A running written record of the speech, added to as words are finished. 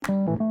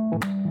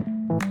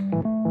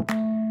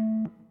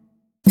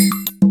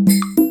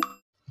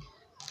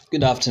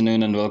Good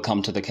afternoon and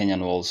welcome to the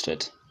Kenyan Wall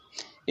Street.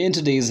 In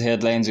today's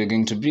headlines, we're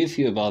going to brief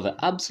you about the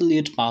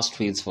absolute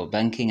must-reads for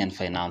banking and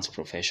finance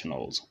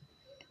professionals.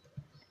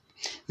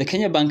 The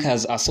Kenya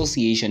Bankers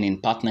Association,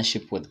 in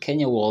partnership with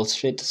Kenya Wall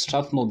Street,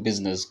 Strathmore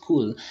Business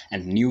School,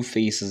 and New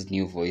Faces,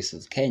 New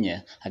Voices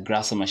Kenya, a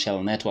Graça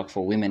Machel network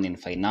for women in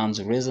finance,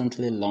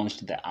 recently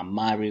launched the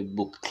Amari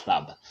Book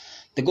Club.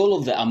 The goal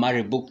of the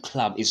Amari Book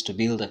Club is to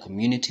build a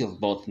community of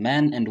both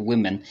men and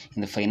women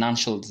in the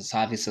financial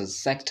services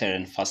sector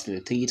and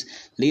facilitate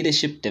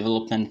leadership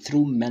development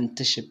through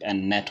mentorship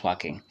and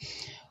networking.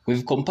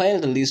 We've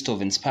compiled a list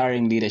of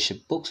inspiring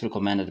leadership books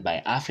recommended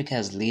by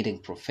Africa's leading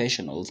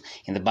professionals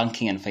in the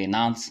banking and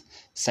finance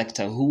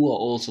sector who are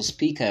also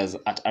speakers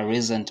at a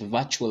recent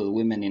virtual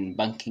Women in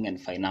Banking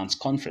and Finance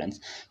conference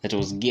that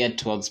was geared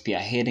towards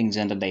spearheading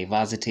gender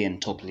diversity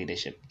and top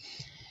leadership.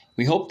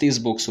 We hope these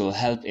books will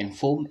help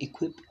inform,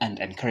 equip, and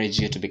encourage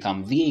you to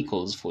become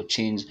vehicles for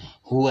change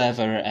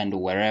whoever and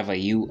wherever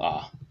you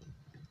are.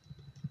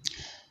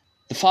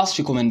 The first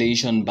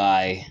recommendation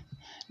by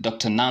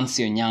Dr.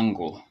 Nancy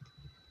Onyango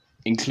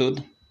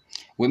include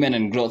Women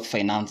in Growth,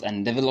 Finance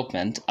and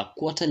Development, a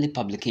quarterly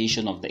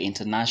publication of the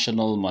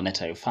International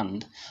Monetary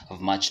Fund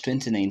of March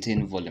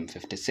 2019, Volume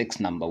 56,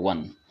 Number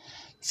 1.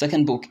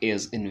 Second book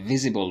is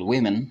Invisible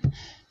Women,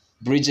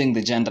 Bridging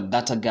the Gender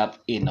Data Gap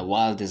in a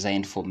World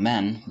Designed for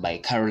Men by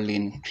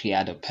Caroline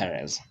Criado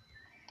Perez.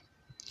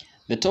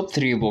 The top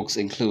three books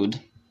include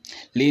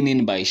Lean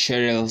In by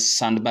Sheryl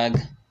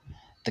Sandberg,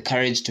 The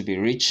Courage to be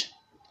Rich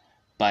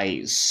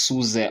by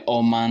Suze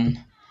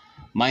Orman,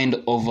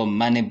 Mind Over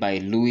Money by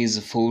Louise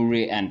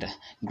Fourie and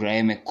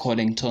Graeme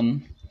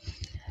Coddington,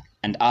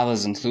 and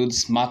others include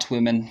Smart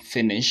Women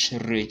Finish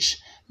Rich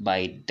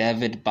by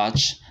David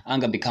Batch,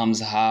 Anger Becomes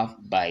Her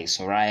by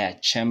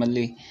Soraya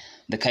Chemali,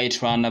 The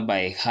Kite Runner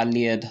by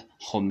Khalid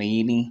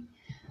Khomeini.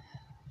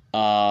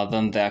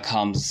 Then there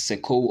comes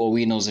Sekou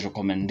Owino's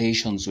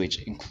recommendations,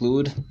 which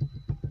include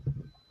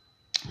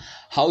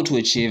How to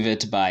Achieve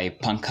It by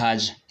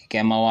Pankaj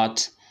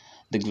Ghemawat,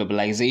 The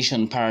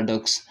Globalization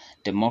Paradox,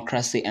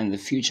 Democracy and the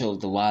Future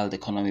of the World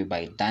Economy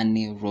by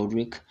Danny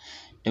Roderick,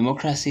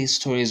 Democracy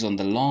Stories on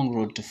the Long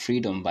Road to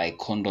Freedom by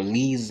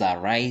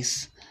Condoleezza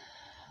Rice,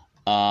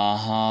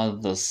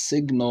 The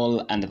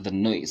Signal and the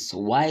Noise,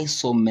 Why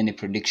So Many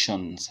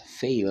Predictions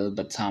Fail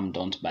But Some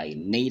Don't by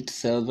Nate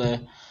Silver,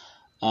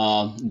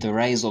 The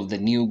Rise of the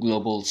New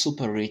Global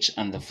Super Rich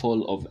and the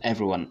Fall of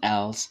Everyone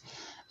Else.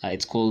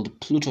 It's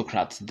called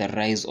Plutocrats, The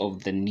Rise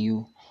of the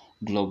New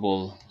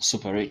Global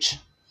Super Rich.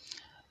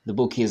 The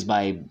book is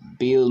by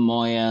Bill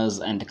Moyers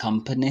and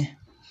Company.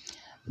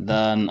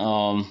 Then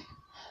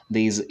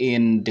there's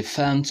In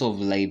Defense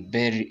of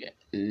Liberia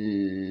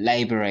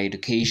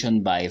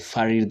Education by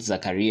Farid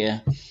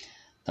Zakaria.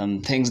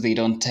 Then Things They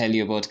Don't Tell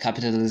You About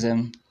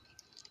Capitalism.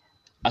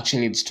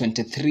 Actually, it's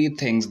 23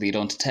 Things They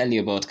Don't Tell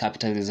You About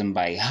Capitalism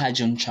by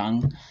Hajun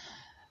Chang.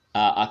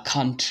 A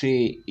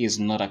Country Is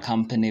Not a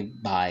Company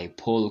by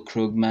Paul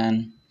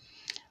Krugman.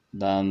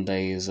 Then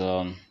there's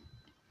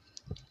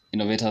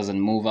Innovators and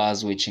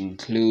Movers, which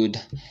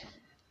include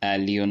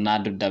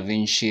Leonardo da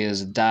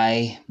Vinci's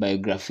Die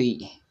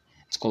biography.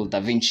 It's called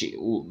Da Vinci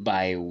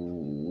by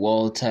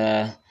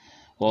Walter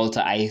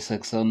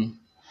Isaacson.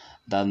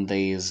 Then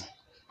there's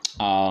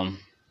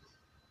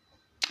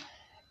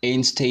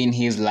Einstein,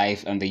 His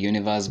Life and the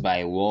Universe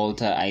by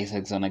Walter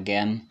Isaacson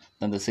again.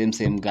 Then the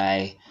same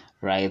guy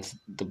writes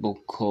the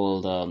book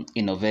called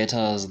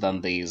Innovators.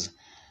 Then there's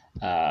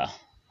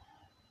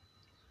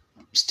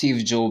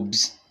Steve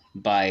Jobs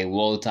by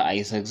Walter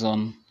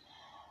Isaacson.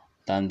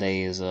 Then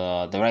there's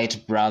the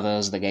Wright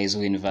brothers, the guys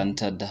who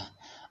invented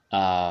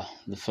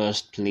the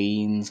first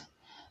planes,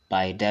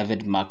 by David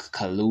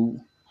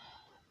McCallum.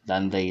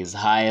 Then there's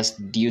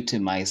Highest Duty,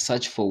 My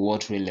Search for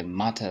What Really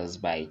Matters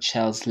by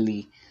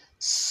Chesley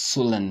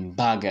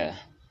Sullenberger.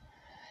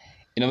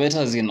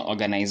 Innovators in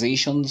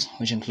Organizations,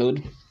 which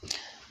include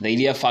The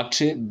Idea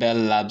Factory, Bell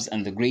Labs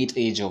and the Great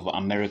Age of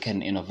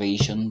American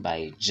Innovation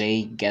by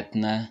Jay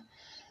Getner.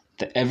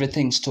 The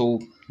Everything Store,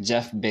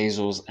 Jeff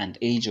Bezos and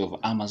Age of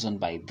Amazon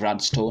by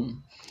Brad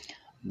Stone.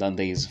 Then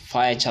there's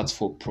Fire Charts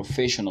for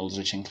Professionals,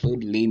 which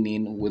include Lean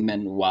In,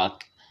 Women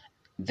Work,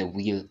 The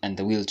Will and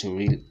the Will to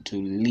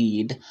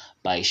Lead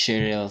by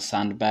Sheryl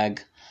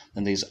Sandberg.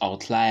 Then there's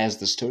Outliers,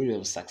 The Story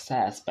of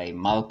Success by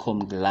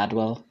Malcolm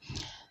Gladwell.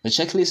 The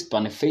Checklist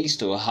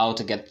Manifesto, How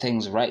to Get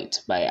Things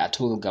Right by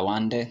Atul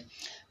Gawande.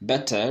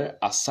 Better,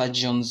 A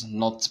Surgeon's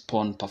Not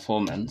Porn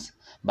Performance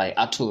by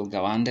Atul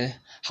Gawande.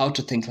 How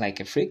to Think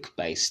Like a Freak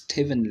by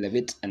Stephen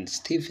Levitt and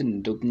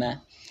Stephen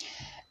Dubner.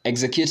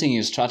 Executing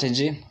Your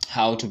Strategy,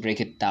 How to Break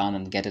It Down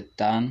and Get It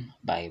Done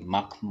by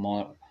Mark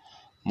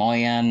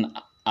Moyan,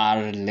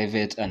 R.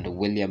 Levitt and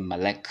William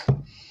Malek.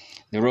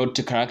 The Road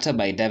to Character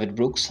by David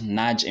Brooks.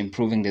 Nudge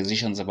Improving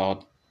Decisions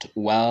About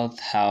Wealth,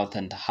 Health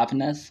and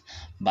Happiness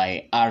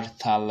by R.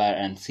 Thaler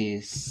and C.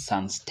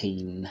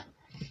 Sunstein.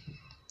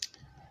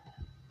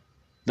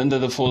 Then there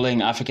are the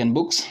following African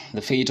books: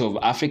 The Fate of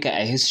Africa,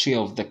 A History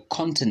of the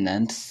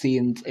Continent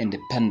Since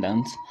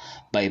Independence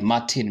by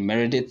Martin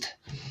Meredith.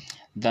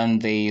 Then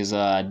there is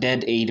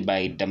Dead Aid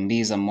by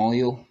Dambiza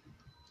Moyo.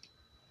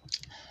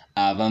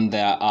 Then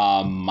there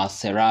are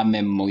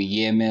Maserame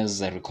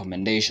Moyeme's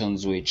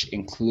recommendations, which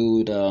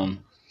include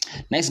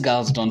Nice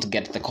Girls Don't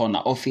Get the Corner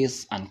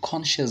Office,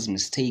 Unconscious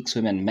Mistakes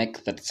Women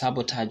Make That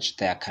Sabotage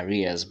Their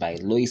Careers by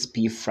Lois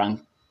P.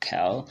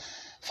 Frankel,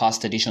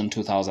 first edition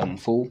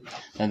 2004.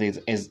 Then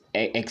there's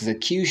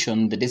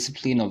Execution, The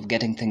Discipline of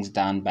Getting Things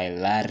Done by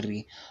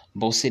Larry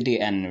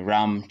Bosidi and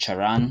Ram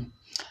Charan.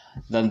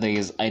 Then there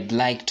is I'd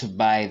Like to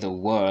Buy the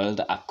World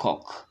a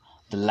Cock,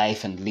 The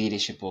Life and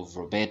Leadership of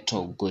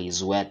Roberto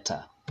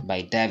Goizueta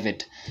by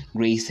David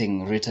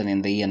Gracing, written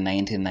in the year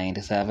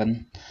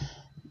 1997.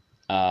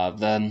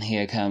 Then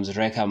here comes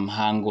Rekha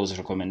Mhango's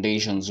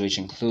recommendations, which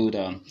include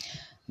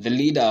The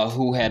Leader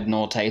Who Had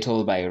No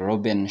Title by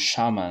Robin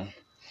Sharma.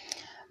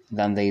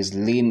 Then there is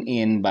Lean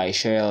In by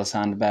Sheryl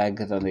Sandberg.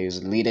 Then there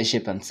is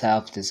Leadership and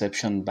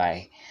Self-Deception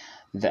by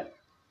the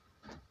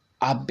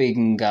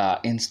Abinga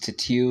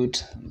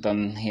Institute.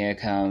 Then here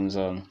comes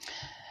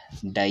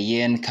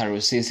Diane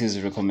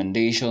Karusisi's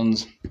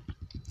recommendations,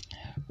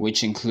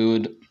 which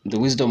include The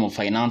Wisdom of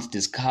Finance,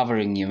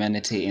 Discovering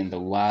Humanity in the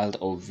World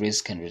of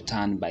Risk and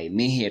Return by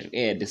Mihir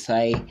A.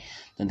 Desai.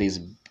 Then there's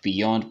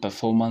Beyond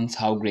Performance,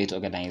 How Great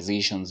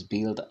Organizations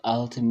Build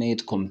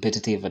Ultimate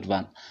Competitive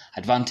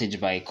Advantage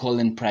by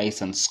Colin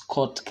Price and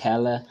Scott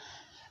Keller.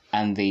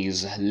 And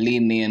there's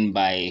Lean In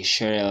by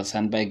Sheryl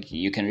Sandberg.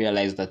 You can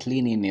realize that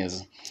Lean In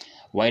is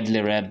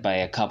widely read by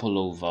a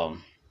couple of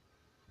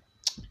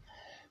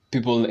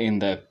people in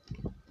the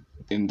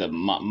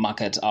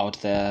market out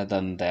there.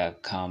 Then there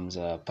comes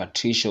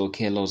Patricia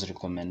Okello's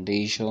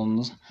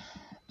recommendations,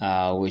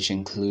 which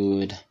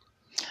include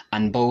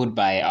Unbowed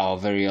by our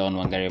very own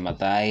Wangari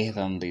Maathai.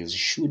 Then there's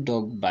Shoe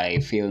Dog by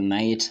Phil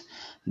Knight.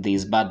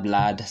 There's Bad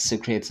Blood,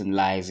 Secrets and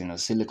Lies in a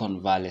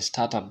Silicon Valley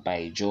Startup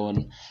by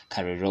John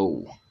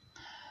Carreyrou.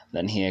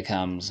 Then here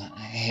comes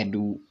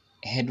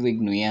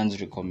Hedwig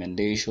Nguyen's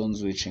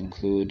recommendations, which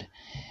include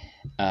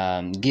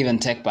Give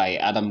and Take by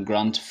Adam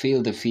Grant,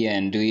 Feel the Fear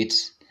and Do It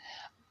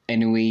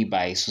Anyway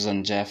by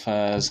Susan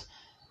Jeffers,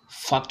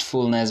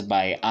 Factfulness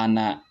by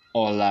Anna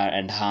Oller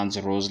and Hans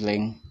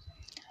Rosling.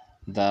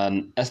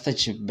 Then Esther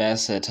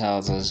Chibesa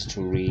tells us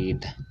to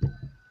read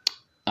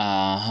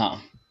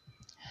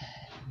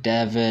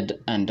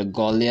David and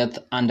Goliath,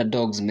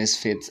 Underdogs,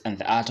 Misfits, and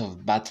the Art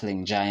of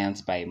Battling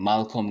Giants by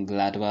Malcolm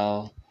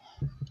Gladwell.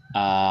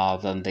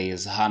 Then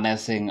there's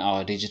Harnessing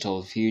Our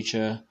Digital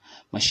Future,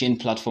 Machine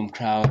Platform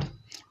Crowd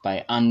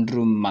by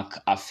Andrew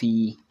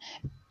McAfee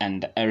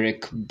and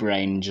Eric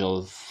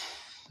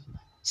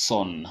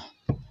Brynjolfsson,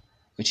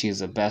 which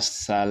is a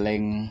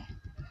best-selling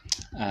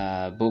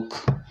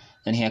book.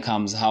 Then here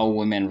comes How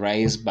Women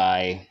Rise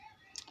by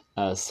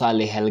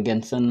Sally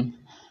Helgensen.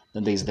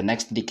 Then there's The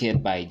Next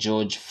Decade by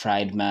George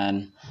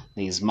Friedman.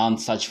 There's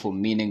Man's Search for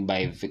Meaning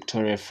by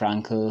Viktor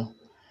Frankl,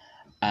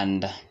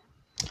 and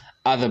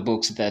other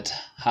books that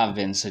have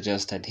been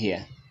suggested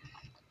here.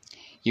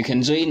 You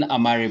can join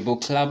Amari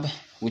Book Club,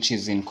 which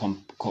is in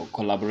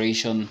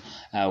collaboration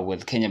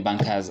with Kenya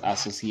Bankers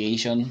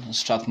Association,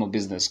 Strathmore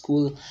Business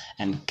School,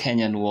 and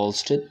Kenyan Wall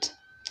Street,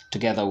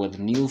 together with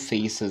New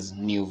Faces,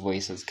 New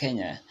Voices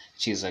Kenya,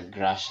 which is a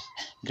Grasa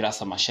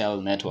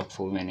Machel network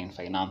for women in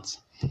finance.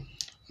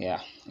 Yeah,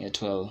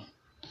 it will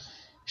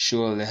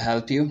surely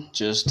help you.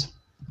 Just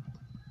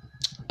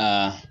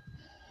go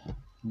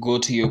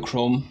to your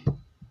Chrome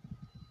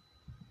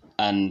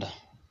and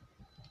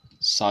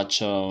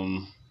search.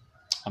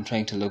 I'm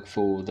trying to look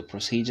for the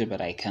procedure, but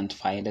I can't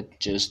find it.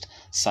 Just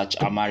search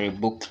Amari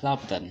Book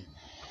Club, then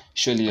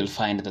surely you'll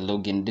find the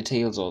login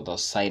details or the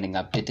signing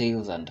up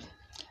details, and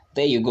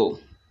there you go.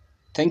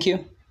 Thank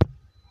you.